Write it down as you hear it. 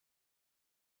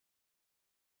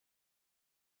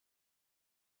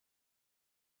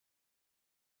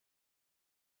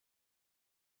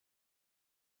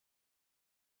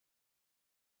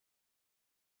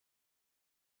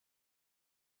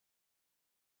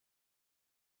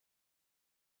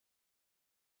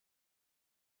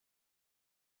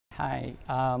Hi,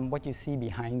 what you see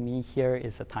behind me here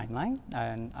is a timeline,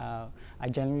 and I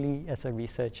generally, as a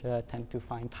researcher, tend to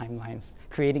find timelines,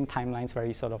 creating timelines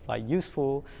very sort of like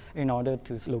useful in order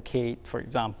to locate, for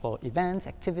example, events,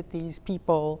 activities,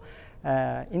 people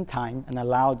in time, and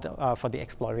allow for the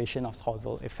exploration of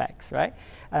causal effects, right?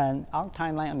 And our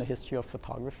timeline on the history of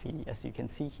photography, as you can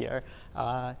see here,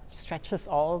 stretches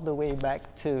all the way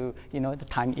back to, the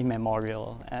time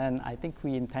immemorial. And I think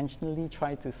we intentionally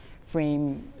try to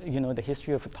frame, the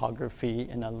history of photography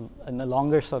in a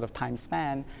longer sort of time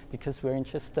span, because we're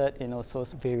interested in also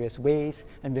various ways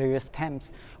and various attempts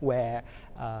where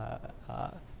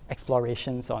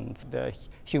explorations on the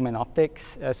human optics,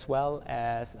 as well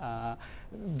as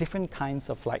different kinds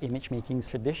of like image making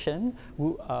tradition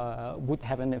would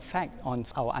have an effect on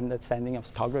our understanding of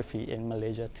photography in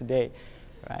Malaysia today,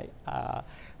 right?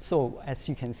 So as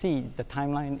you can see, the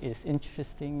timeline is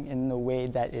interesting in the way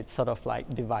that it's sort of like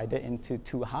divided into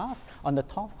two halves. On the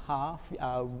top half,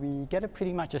 we get a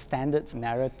pretty much a standard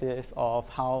narrative of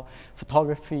how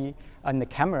photography and the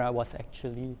camera was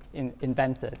actually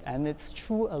invented. And it's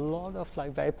through a lot of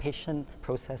like very patient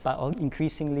process.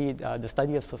 Increasingly, the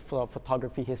study of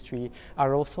photography history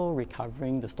are also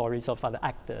recovering the stories of other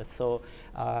actors. So,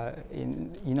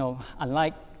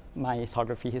 unlike my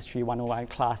photography history 101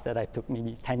 class that I took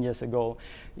maybe 10 years ago,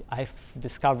 I've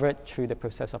discovered through the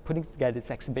process of putting together this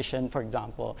exhibition, for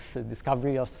example, the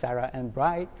discovery of Sarah Ann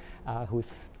Bright, who's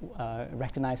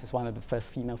recognized as one of the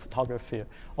first female photographers,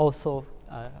 also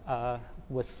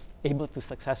was able to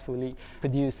successfully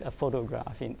produce a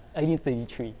photograph in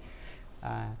 1833.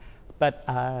 But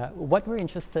what we're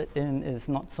interested in is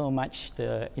not so much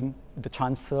the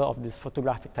transfer of this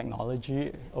photographic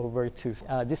technology over to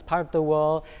this part of the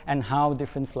world, and how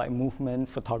different like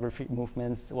movements, photographic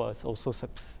movements, was also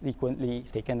subsequently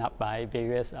taken up by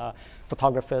various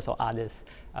photographers or artists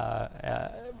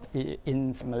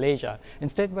in Malaysia.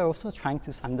 Instead, we're also trying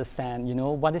to understand,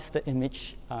 what is the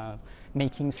image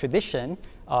making tradition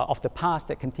of the past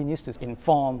that continues to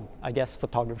inform, I guess,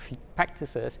 photography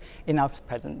practices in our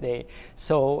present day.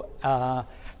 So,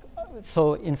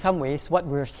 so in some ways, what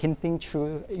we're hinting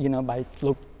through,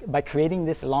 by creating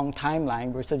this long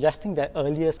timeline, we're suggesting that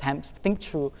earlier attempts to think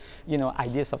through,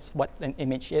 ideas of what an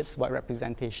image is, what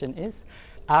representation is,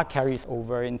 carries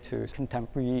over into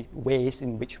contemporary ways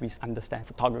in which we understand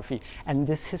photography. And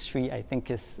this history, I think,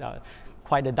 is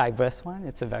quite a diverse one.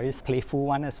 It's a very playful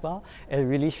one as well. It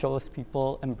really shows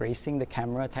people embracing the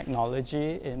camera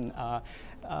technology in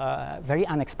very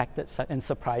unexpected and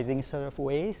surprising sort of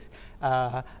ways.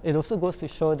 It also goes to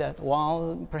show that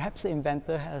while perhaps the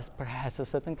inventor has a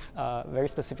certain very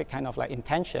specific kind of like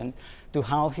intention to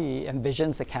how he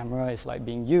envisions the camera is like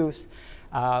being used,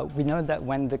 we know that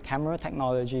when the camera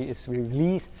technology is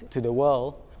released to the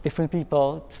world, different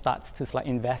people start to like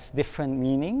invest different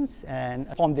meanings and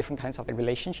form different kinds of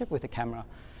relationship with the camera.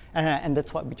 And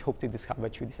that's what we hope to discover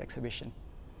through this exhibition.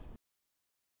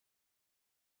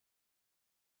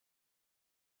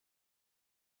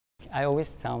 I always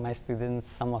tell my students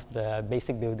some of the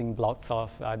basic building blocks of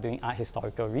doing art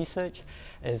historical research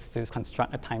is to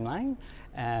construct a timeline,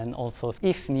 and also,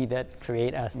 if needed,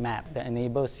 create a map that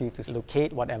enables you to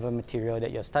locate whatever material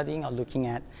that you're studying or looking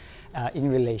at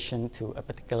in relation to a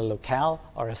particular locale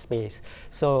or a space.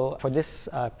 So for this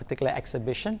particular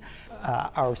exhibition,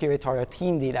 our curatorial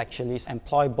team did actually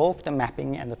employ both the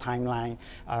mapping and the timeline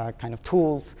kind of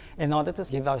tools in order to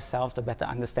give ourselves a better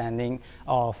understanding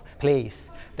of place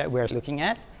that we're looking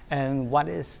at, and what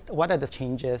are the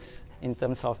changes in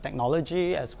terms of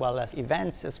technology, as well as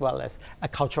events, as well as a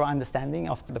cultural understanding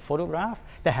of the photograph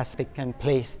that has taken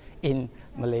place in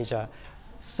Malaysia.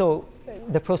 So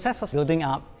the process of building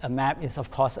up a map is, of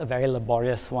course, a very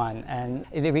laborious one, and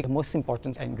the most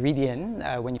important ingredient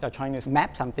when you are trying to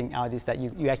map something out is that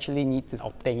you actually need to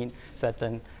obtain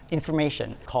certain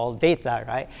information called data,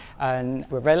 right? And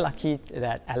we're very lucky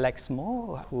that Alex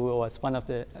Moore, who was one of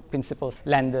the principal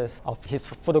lenders of his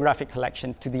photographic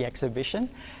collection to the exhibition,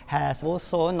 has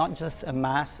also not just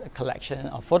amassed a collection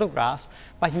of photographs,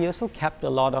 but he also kept a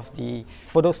lot of the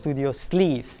photo studio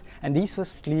sleeves. And these were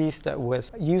sleeves that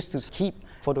was used to keep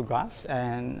photographs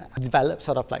and develop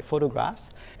sort of like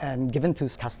photographs and given to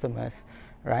customers,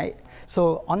 right?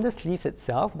 So on the sleeves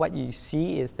itself, what you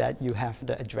see is that you have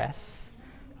the address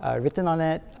written on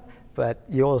it, but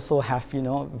you also have,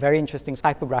 very interesting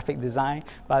typographic design.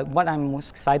 But what I'm most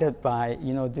excited by,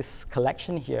 this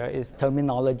collection here is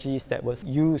terminologies that was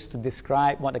used to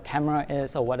describe what a camera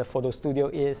is or what a photo studio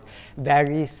is,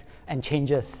 varies and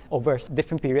changes over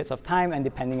different periods of time and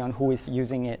depending on who is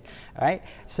using it, right?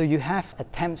 So you have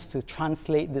attempts to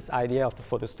translate this idea of the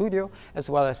photo studio as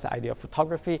well as the idea of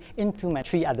photography into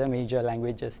 3 other major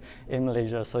languages in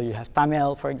Malaysia. So you have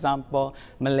Tamil, for example,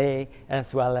 Malay,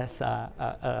 as well as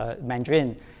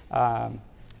Mandarin,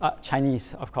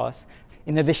 Chinese, of course.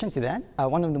 In addition to that,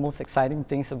 one of the most exciting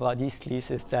things about these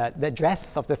sleeves is that the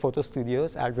address of the photo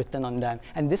studios are written on them.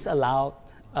 And this allowed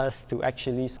us to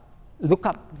actually look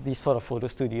up these sort of photo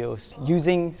studios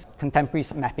using contemporary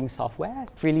mapping software,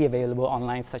 freely available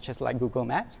online, such as like Google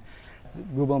Maps,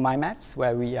 Google My Maps,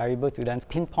 where we are able to then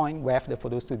pinpoint where the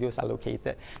photo studios are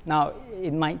located. Now,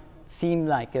 it might seem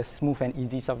like a smooth and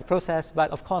easy sort of process, but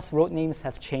of course, road names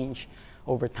have changed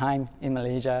over time in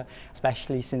Malaysia,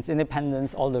 especially since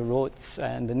independence. All the roads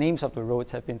and the names of the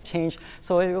roads have been changed.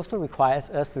 So it also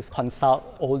requires us to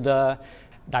consult older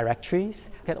directories,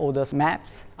 get older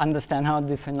maps, understand how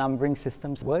different numbering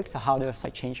systems work, so how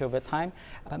they've changed over time.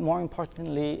 But more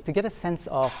importantly, to get a sense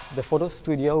of the photo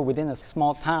studio within a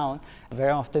small town,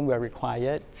 very often we're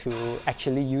required to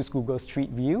actually use Google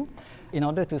Street View in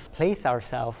order to place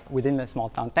ourselves within a small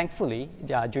town. Thankfully,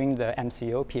 during the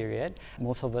MCO period,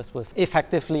 most of us was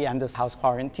effectively under house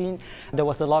quarantine. There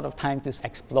was a lot of time to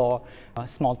explore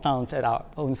small towns at our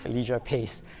own leisure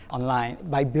pace online.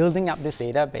 By building up this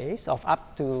database of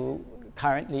up to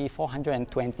currently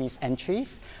 420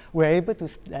 entries, we're able to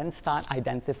then start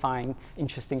identifying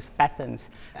interesting patterns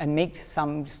and make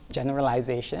some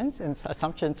generalizations and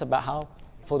assumptions about how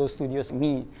photo studios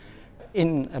mean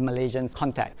in a Malaysian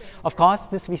context. Of course,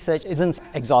 this research isn't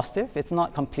exhaustive, it's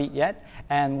not complete yet,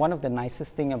 and one of the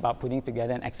nicest things about putting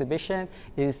together an exhibition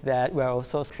is that we're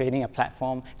also creating a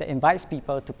platform that invites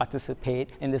people to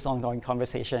participate in this ongoing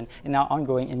conversation in our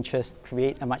ongoing interest to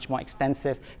create a much more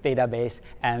extensive database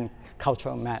and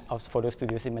cultural map of photo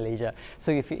studios in Malaysia.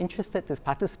 So if you're interested to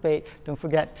participate, don't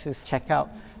forget to check out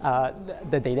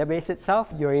the database itself.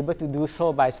 You're able to do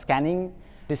so by scanning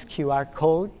this QR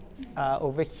code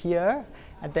over here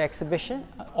at the exhibition,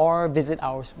 or visit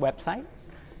our website.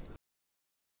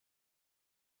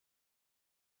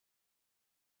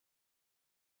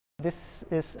 This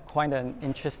is quite an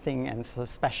interesting and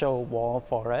special wall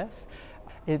for us.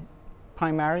 It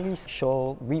primarily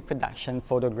shows reproduction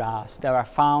photographs that are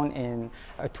found in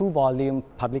a 2-volume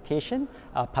publication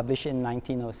published in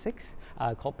 1906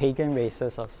 called Pagan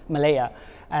Races of Malaya.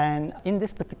 And in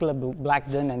this particular book,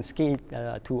 Blackburn and Skate,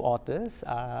 2 authors,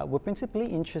 were principally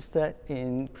interested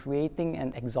in creating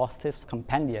an exhaustive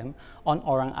compendium on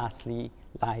Orang Asli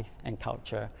life and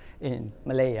culture in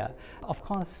Malaya. Of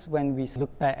course, when we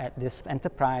look back at this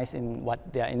enterprise in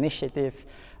what their initiative,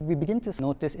 we begin to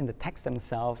notice in the text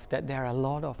themselves that there are a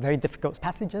lot of very difficult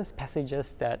passages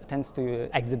that tends to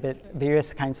exhibit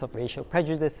various kinds of racial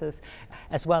prejudices,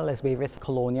 as well as various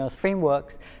colonial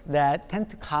frameworks that tend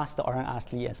to cast the Orang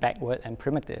Asli as backward and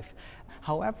primitive.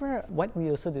 However, what we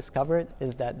also discovered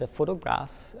is that the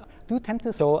photographs do tend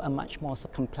to show a much more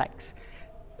complex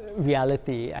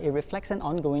reality. It reflects an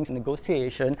ongoing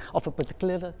negotiation of a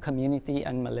particular community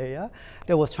in Malaya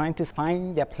that was trying to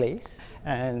find their place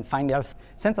and find their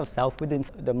sense of self within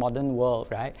the modern world,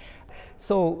 right?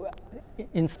 So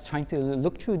in trying to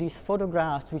look through these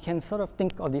photographs, we can sort of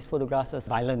think of these photographs as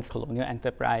violent colonial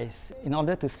enterprise in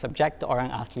order to subject the Orang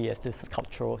Asli as this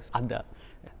cultural other.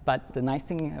 But the nice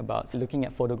thing about looking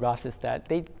at photographs is that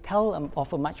they tell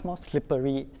of a much more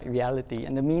slippery reality,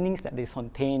 and the meanings that they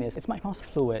contain it's much more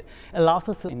fluid. It allows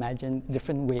us to imagine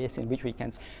different ways in which we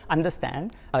can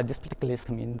understand this particular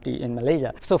community in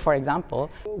Malaysia. So for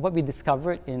example, what we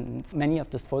discovered in many of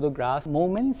those photographs,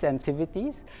 moments and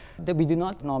activities that we do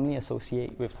not normally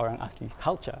associate with Orang Asli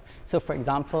culture. So for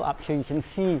example, up here you can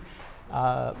see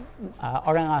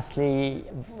Orang Asli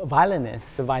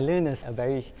violinists. The violin is a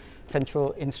very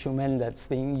central instrument that's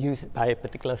being used by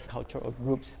particular cultural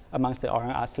groups amongst the Orang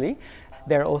Asli.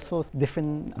 There are also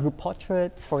different group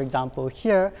portraits. For example,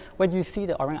 here, where you see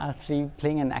the Orang Asli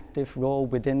playing an active role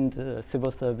within the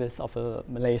civil service of a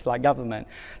Malaysian government.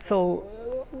 So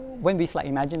when we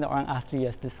imagine the Orang Asli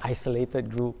as this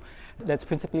isolated group that's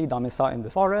principally domiciled in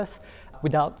the forest,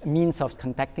 without means of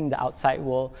contacting the outside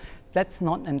world, that's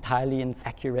not entirely an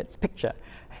accurate picture.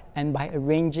 And by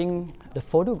arranging the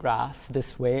photographs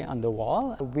this way on the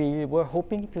wall, we were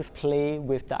hoping to play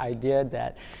with the idea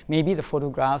that maybe the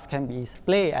photographs can be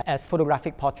displayed as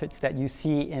photographic portraits that you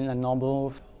see in a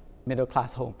normal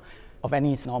middle-class home. of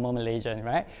any normal Malaysian,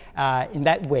 right? In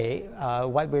that way,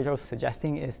 what we're also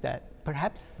suggesting is that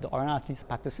perhaps the Orang Asli's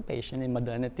participation in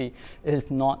modernity is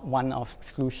not one of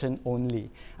exclusion only.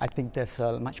 I think there's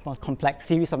a much more complex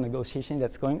series of negotiations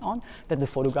that's going on that the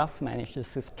photograph manages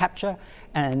to capture,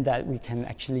 and that we can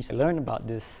actually learn about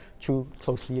this through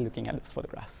closely looking at those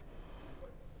photographs.